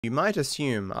You might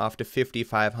assume, after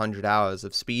 5,500 hours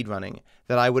of speedrunning,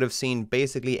 that I would have seen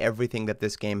basically everything that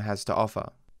this game has to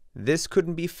offer. This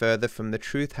couldn't be further from the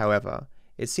truth, however.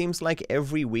 It seems like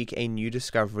every week a new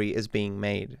discovery is being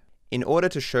made. In order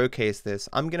to showcase this,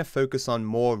 I'm going to focus on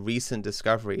more recent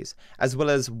discoveries, as well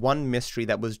as one mystery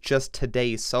that was just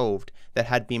today solved that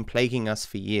had been plaguing us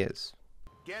for years.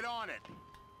 Get on it,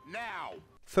 now!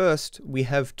 First, we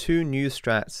have two new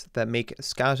strats that make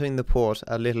scouting the port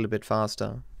a little bit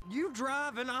faster. You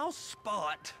drive and I'll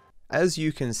spot. As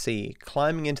you can see,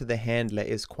 climbing into the handler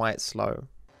is quite slow.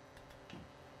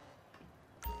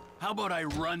 How about I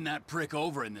run that prick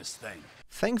over in this thing?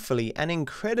 Thankfully, an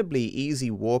incredibly easy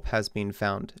warp has been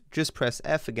found. Just press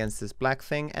F against this black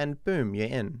thing and boom, you're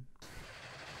in.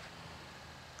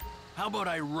 How about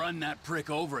I run that prick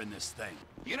over in this thing?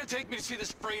 You gonna take me to see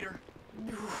this freighter?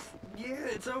 Yeah,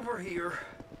 it's over here.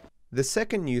 The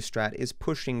second new strat is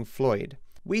pushing Floyd.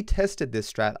 We tested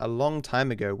this strat a long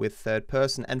time ago with third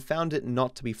person and found it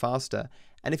not to be faster,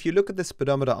 and if you look at the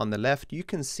speedometer on the left, you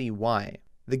can see why.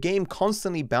 The game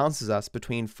constantly bounces us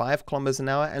between 5 km an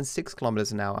hour and 6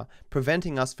 km an hour,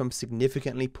 preventing us from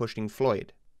significantly pushing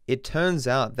Floyd. It turns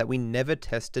out that we never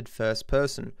tested first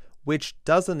person, which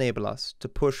does enable us to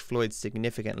push Floyd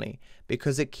significantly,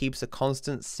 because it keeps a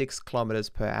constant 6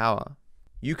 km per hour.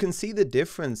 You can see the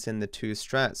difference in the two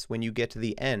strats when you get to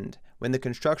the end. When the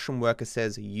construction worker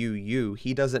says you,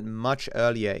 he does it much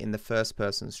earlier in the first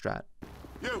person strat.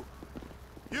 You!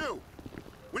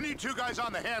 We need 2 guys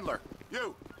on the handler!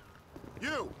 You!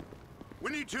 We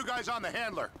need 2 guys on the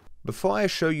handler! Before I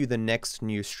show you the next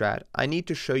new strat, I need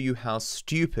to show you how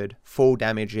stupid fall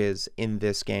damage is in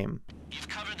this game. You've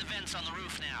covered the vents on the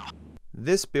roof now.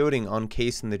 This building on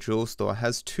Case in the Jewel Store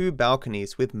has 2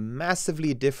 balconies with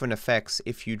massively different effects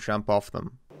if you jump off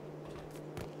them.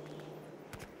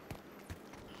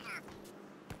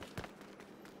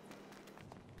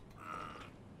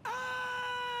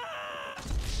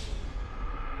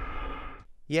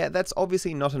 Yeah, that's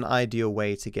obviously not an ideal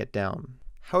way to get down.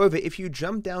 However, if you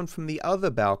jump down from the other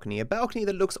balcony, a balcony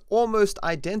that looks almost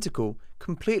identical,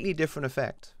 completely different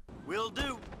effect. Will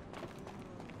do.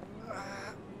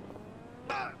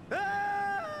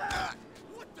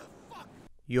 What the fuck?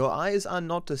 Your eyes are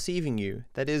not deceiving you,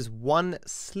 that is 1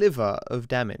 sliver of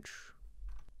damage.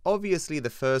 Obviously the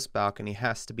first balcony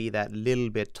has to be that little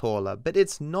bit taller, but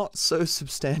it's not so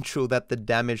substantial that the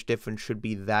damage difference should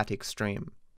be that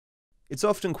extreme. It's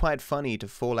often quite funny to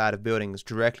fall out of buildings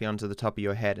directly onto the top of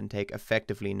your head and take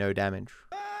effectively no damage.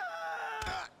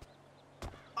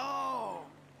 Oh,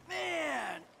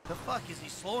 man! The fuck, is he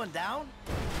slowing down?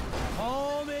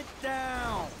 Calm it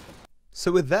down!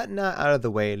 So with that now out of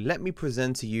the way, let me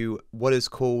present to you what is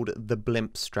called the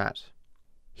Blimp Strat.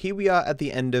 Here we are at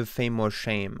the end of Fame or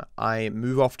Shame. I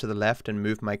move off to the left and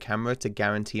move my camera to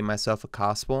guarantee myself a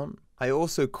car spawn. I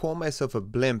also call myself a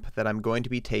blimp that I'm going to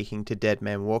be taking to Dead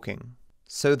Man Walking.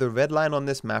 So the red line on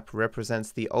this map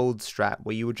represents the old strat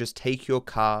where you would just take your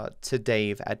car to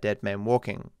Dave at Dead Man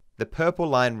Walking. The purple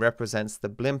line represents the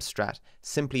Blimp Strat,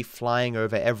 simply flying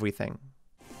over everything.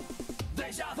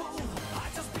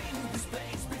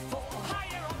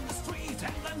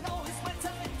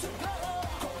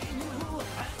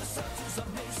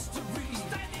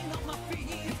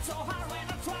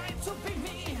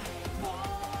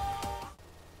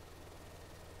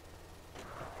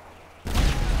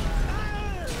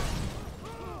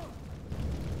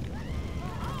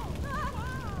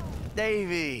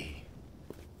 Davey,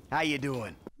 how you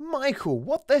doing? Michael,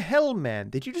 what the hell, man?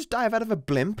 Did you just dive out of a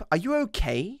blimp? Are you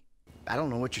okay? I don't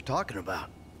know what you're talking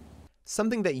about.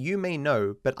 Something that you may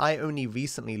know, but I only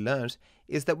recently learnt,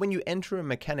 is that when you enter a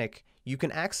mechanic, you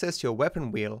can access your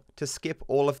weapon wheel to skip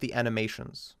all of the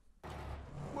animations.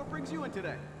 What brings you in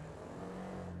today?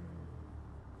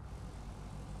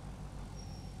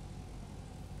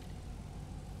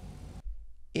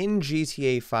 In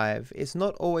GTA 5, it's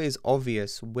not always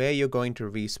obvious where you're going to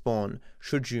respawn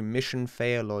should you mission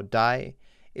fail or die.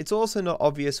 It's also not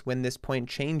obvious when this point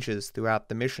changes throughout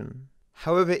the mission.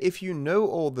 However, if you know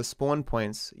all the spawn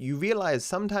points, you realize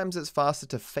sometimes it's faster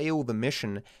to fail the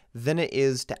mission than it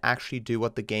is to actually do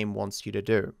what the game wants you to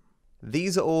do.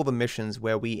 These are all the missions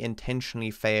where we intentionally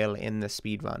fail in the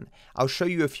speedrun. I'll show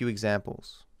you a few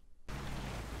examples.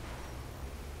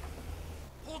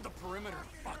 Hold the perimeter,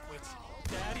 fuckwits.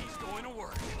 Daddy's going to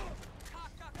work.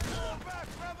 Fall back,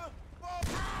 brother! Fall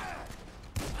back!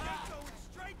 You're going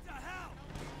straight to hell!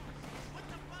 What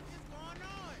the fuck is going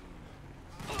on?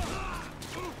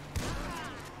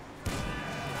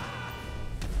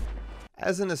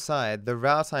 As an aside, the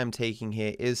route I'm taking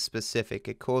here is specific.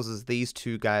 It causes these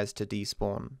two guys to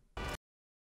despawn.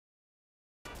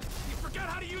 You forgot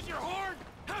how to use use your horn?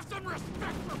 Have some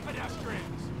respect for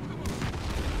pedestrians!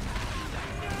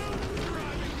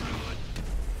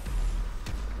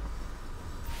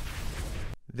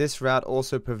 This route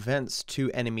also prevents 2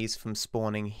 enemies from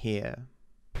spawning here.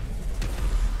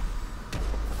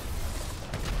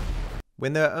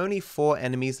 When there are only 4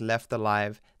 enemies left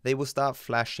alive, they will start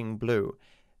flashing blue.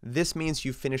 This means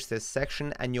you finished this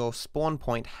section and your spawn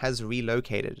point has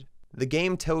relocated. The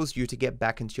game tells you to get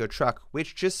back into your truck,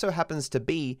 which just so happens to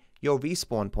be your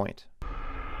respawn point.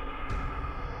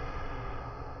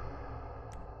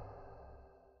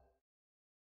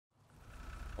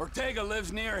 Ortega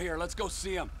lives near here, let's go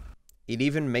see him. It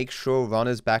even makes sure Ron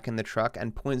is back in the truck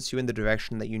and points you in the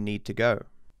direction that you need to go.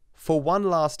 For one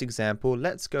last example,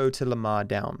 let's go to Lamar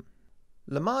Down.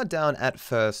 Lamar Down at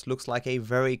first looks like a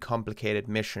very complicated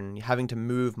mission, having to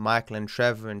move Michael and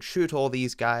Trevor and shoot all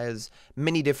these guys,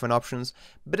 many different options,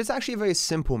 but it's actually a very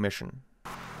simple mission.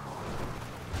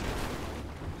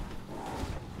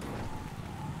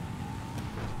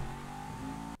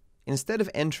 Instead of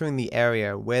entering the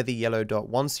area where the yellow dot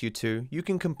wants you to, you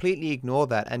can completely ignore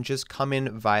that and just come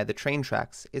in via the train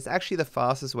tracks. It's actually the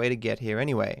fastest way to get here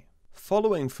anyway.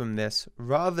 Following from this,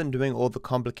 rather than doing all the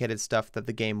complicated stuff that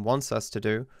the game wants us to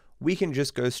do, we can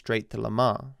just go straight to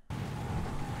Lamar. That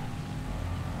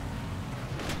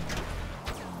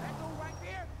dude right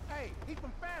there? Hey, he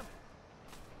from family.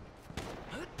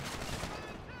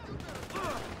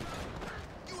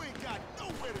 You ain't got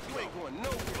nowhere to go. You ain't going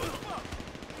nowhere.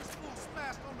 This fool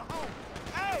smashed on the home.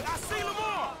 Hey, I see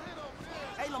Lamar!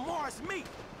 Hey, Lamar, it's me.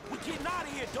 We getting out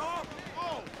of here, dog.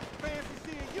 Oh, fancy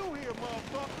seeing you here,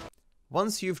 motherfucker.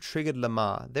 Once you've triggered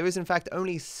Lamar, there is in fact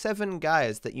only 7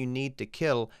 guys that you need to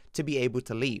kill to be able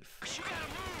to leave. You gotta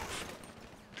move.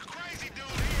 The crazy dude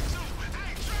here too.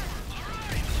 Hey, Trevor. All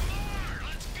right, Lamar,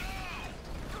 let's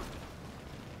go.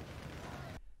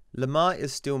 Lamar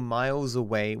is still miles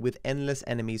away with endless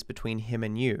enemies between him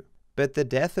and you, but the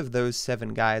death of those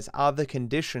 7 guys are the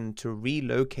condition to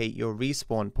relocate your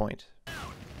respawn point.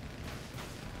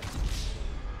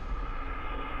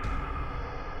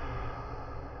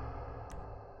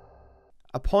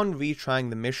 Upon retrying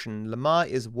the mission, Lamar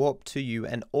is warped to you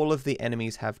and all of the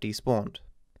enemies have despawned.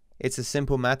 It's a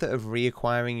simple matter of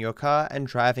reacquiring your car and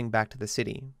driving back to the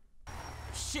city.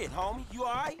 Shit, homie, you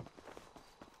alright?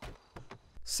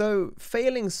 So,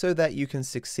 failing so that you can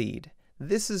succeed.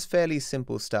 This is fairly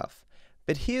simple stuff,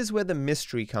 but here's where the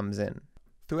mystery comes in.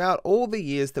 Throughout all the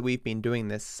years that we've been doing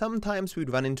this, sometimes we'd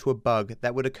run into a bug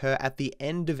that would occur at the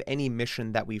end of any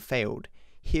mission that we failed.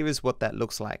 Here is what that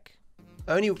looks like.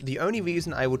 The only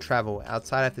reason I will travel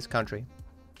outside of this country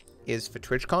is for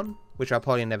TwitchCon, which I'll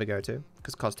probably never go to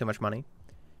because it costs too much money.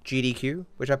 GDQ,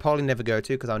 which I'll probably never go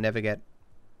to because I'll never get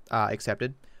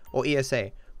accepted. Or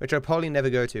ESA, which I'll probably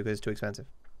never go to because it's too expensive.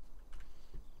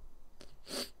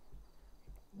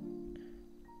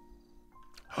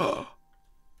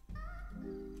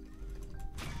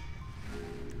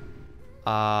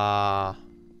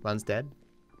 Run's dead.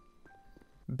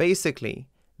 Basically,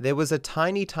 there was a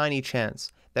tiny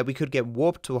chance that we could get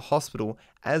warped to a hospital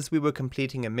as we were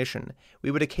completing a mission. We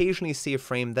would occasionally see a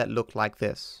frame that looked like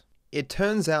this. It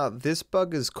turns out this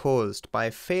bug is caused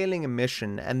by failing a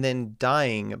mission and then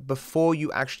dying before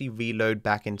you actually reload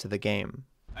back into the game.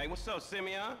 Hey, what's up,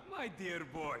 Simeon? My dear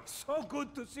boy, so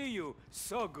good to see you.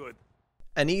 So good.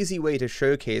 An easy way to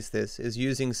showcase this is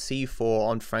using C4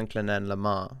 on Franklin and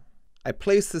Lamar. I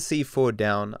place the C4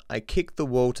 down, I kick the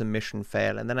wall to mission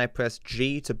fail, and then I press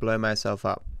G to blow myself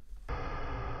up.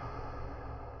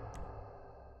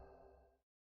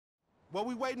 What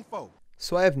we waiting for?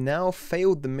 So I have now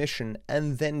failed the mission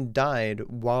and then died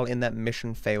while in that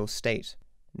mission fail state.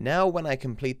 Now when I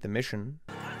complete the mission,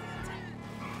 Man,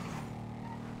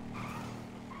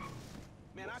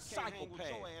 I can't hang with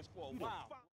your ass for a while.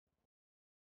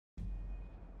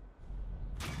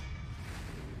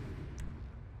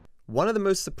 one of the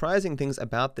most surprising things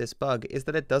about this bug is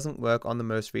that it doesn't work on the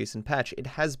most recent patch. It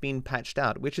has been patched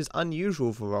out, which is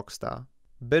unusual for Rockstar.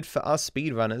 But for us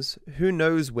speedrunners, who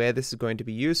knows where this is going to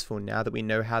be useful now that we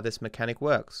know how this mechanic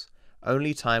works?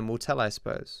 Only time will tell, I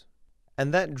suppose.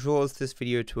 And that draws this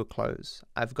video to a close.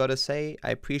 I've got to say,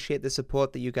 I appreciate the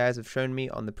support that you guys have shown me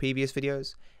on the previous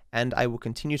videos, and I will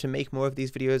continue to make more of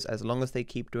these videos as long as they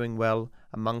keep doing well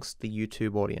amongst the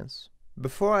YouTube audience.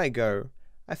 Before I go,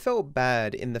 I felt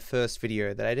bad in the first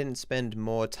video that I didn't spend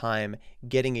more time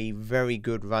getting a very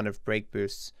good run of brake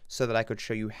boosts so that I could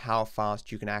show you how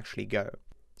fast you can actually go.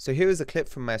 So here is a clip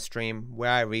from my stream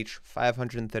where I reach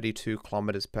 532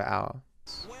 kilometers per hour.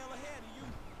 Well ahead of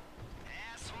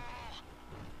you.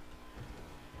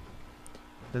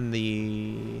 Then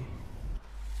the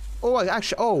Oh,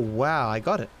 oh, wow, I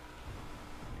got it.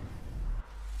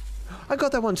 I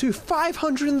got that one too.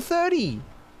 530.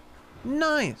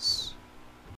 Nice.